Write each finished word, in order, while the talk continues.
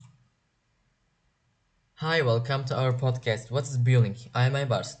Hi, welcome to our podcast. What is bullying? I am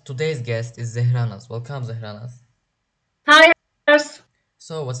Aybars. Today's guest is Zehranas. Welcome, Zehranas. Hi, Ars.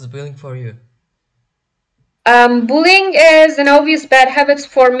 So, what is bullying for you? Bullying is an obvious bad habit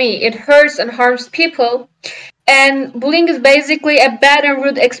for me. It hurts and harms people. And bullying is basically a bad and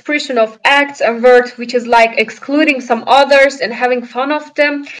rude expression of acts and words, which is like excluding some others and having fun of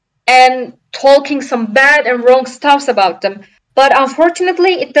them and talking some bad and wrong stuffs about them. But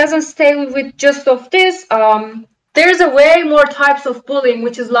unfortunately, it doesn't stay with just of this. There's a way more types of bullying,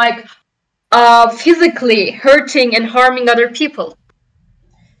 which is like physically hurting and harming other people.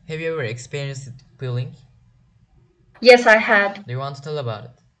 Have you ever experienced bullying? Yes, I had. Do you want to tell about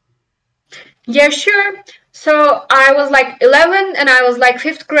it? Yeah, sure. So I was like 11 and I was like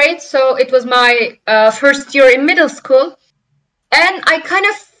fifth grade. So it was my first year in middle school. And I kind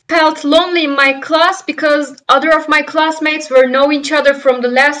of felt lonely in my class because other of my classmates were know each other from the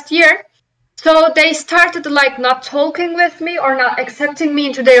last year. So they started like not talking with me or not accepting me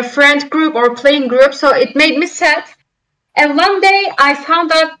into their friend group or playing group. So it made me sad. And one day I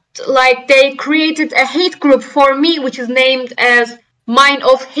found out like they created a hate group for me, which is named as Mine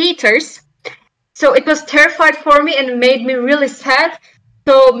of Haters. So it was terrified for me and made me really sad.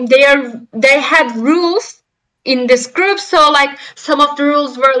 So they had rules in this group. So like some of the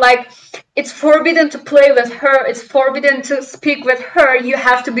rules were like it's forbidden to play with her, it's forbidden to speak with her, you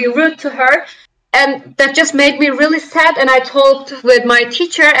have to be rude to her. And that just made me really sad. And I talked with my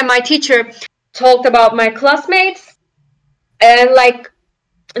teacher, and my teacher talked about my classmates. And like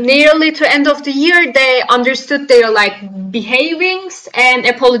nearly to end of the year they understood their like behavings and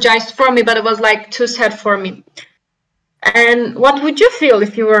apologized for me, but it was like too sad for me. And what would you feel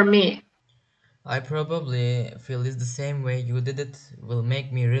if you were me? I probably feel it's the same way you did it will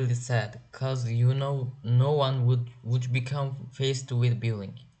make me really sad, cause no one would become faced with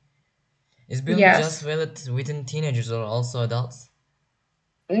bullying. Is bullying just Yes. valid within teenagers or also adults?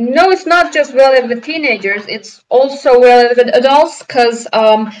 No, it's not just valid with teenagers, it's also valid with adults because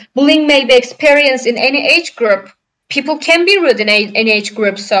bullying may be experienced in any age group. People can be rude in any age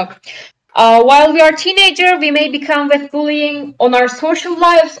group. So while we are teenager, we may become with bullying on our social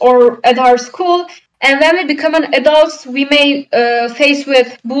lives or at our school. And when we become an adult, we may face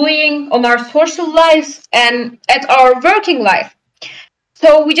with bullying on our social lives and at our working life.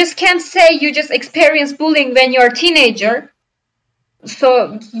 So we just can't say you just experience bullying when you're a teenager.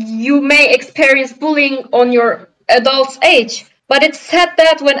 So you may experience bullying on your adult age. But it's sad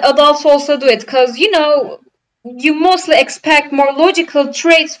that when adults also do it, because you mostly expect more logical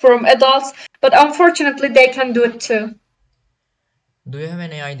traits from adults, but unfortunately they can do it too. Do you have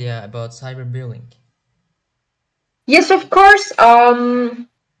any idea about cyberbullying? Yes, of course.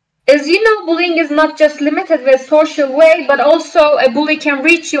 As you know, bullying is not just limited with social way, but also a bully can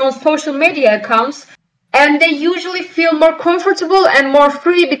reach you on social media accounts, and they usually feel more comfortable and more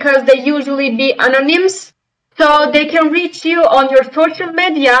free because they usually be anonymous. So they can reach you on your social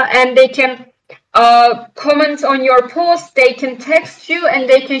media and they can comment on your post, they can text you, and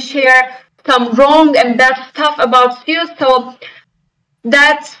they can share some wrong and bad stuff about you. So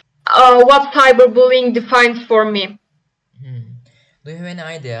that's what cyberbullying defines for me. Hmm. Do you have any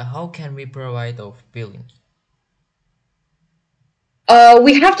idea how can we provide of bullying?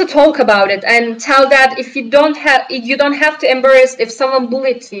 We have to talk about it and tell that if you don't have to embarrass if someone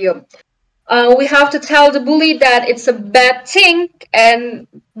bullied you. We have to tell the bully that it's a bad thing and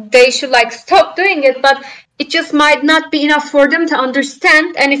they should like stop doing it, but it just might not be enough for them to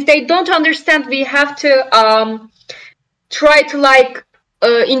understand. And if they don't understand, we have to try to like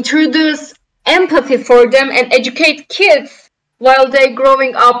introduce empathy for them and educate kids while they're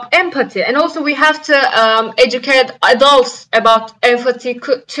growing up empathy. And also we have to educate adults about empathy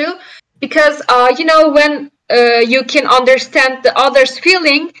too, because when you can understand the other's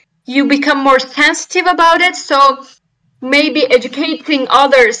feeling, you become more sensitive about it. So maybe educating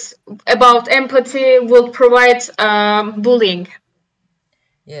others about empathy will provide bullying.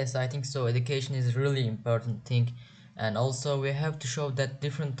 Yes, I think so. Education is really important thing, and also we have to show that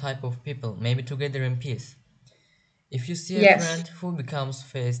different type of people maybe together in peace. If you see a Yes. friend who becomes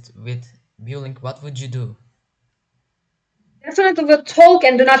faced with bullying, what would you do? Definitely will talk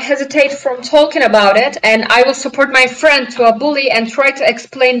and do not hesitate from talking about it. And I will support my friend to a bully and try to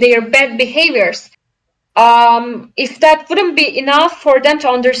explain their bad behaviors. If that wouldn't be enough for them to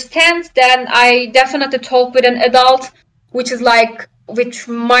understand, then I definitely talk with an adult, which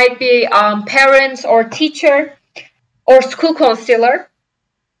might be parents or teacher or school counselor.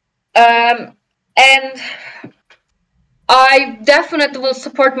 And I definitely will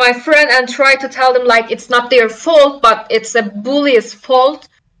support my friend and try to tell them like it's not their fault, but it's a bully's fault.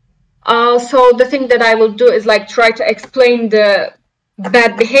 So the thing that I will do is like try to explain the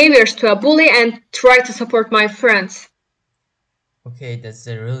bad behaviors to a bully and try to support my friends. Okay, that's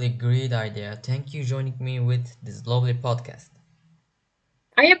a really great idea. Thank you joining me with this lovely podcast.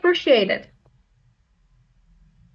 I appreciate it.